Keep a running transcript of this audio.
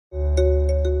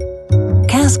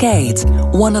Cascades,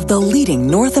 one of the leading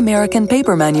North American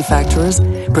paper manufacturers,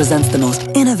 presents the most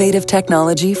innovative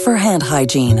technology for hand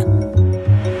hygiene.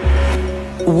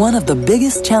 One of the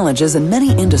biggest challenges in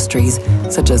many industries,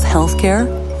 such as healthcare,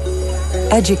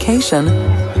 education,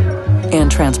 and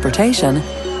transportation,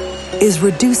 is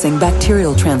reducing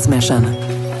bacterial transmission.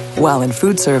 While in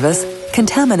food service,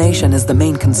 contamination is the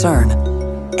main concern.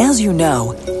 As you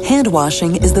know, hand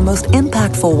washing is the most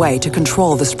impactful way to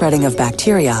control the spreading of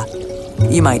bacteria.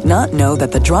 You might not know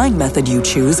that the drying method you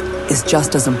choose is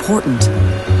just as important.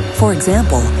 For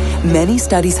example, many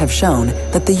studies have shown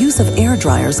that the use of air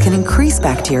dryers can increase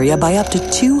bacteria by up to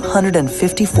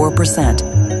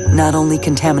 254%, not only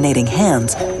contaminating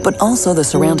hands, but also the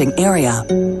surrounding area.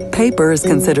 Paper is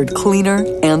considered cleaner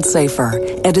and safer,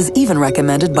 and is even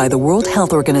recommended by the World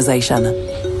Health Organization.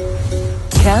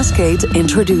 Cascades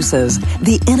introduces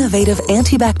the innovative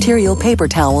antibacterial paper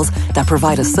towels that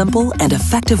provide a simple and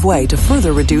effective way to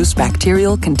further reduce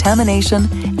bacterial contamination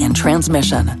and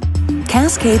transmission.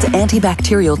 Cascades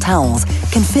Antibacterial Towels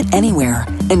can fit anywhere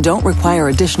and don't require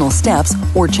additional steps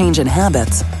or change in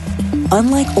habits.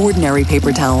 Unlike ordinary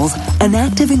paper towels, an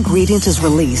active ingredient is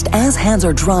released as hands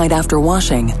are dried after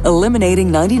washing,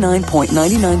 eliminating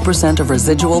 99.99% of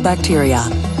residual bacteria.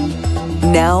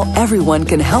 Now everyone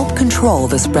can help control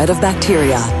the spread of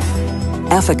bacteria.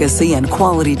 Efficacy and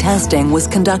quality testing was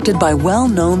conducted by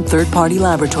well-known third-party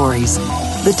laboratories.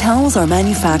 The towels are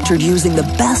manufactured using the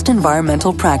best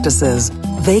environmental practices.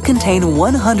 They contain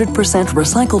 100%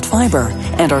 recycled fiber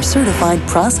and are certified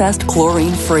processed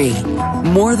chlorine-free.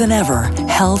 More than ever,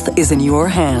 health is in your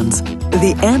hands.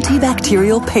 The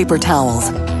antibacterial paper towels,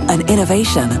 an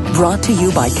innovation brought to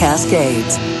you by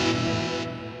Cascades.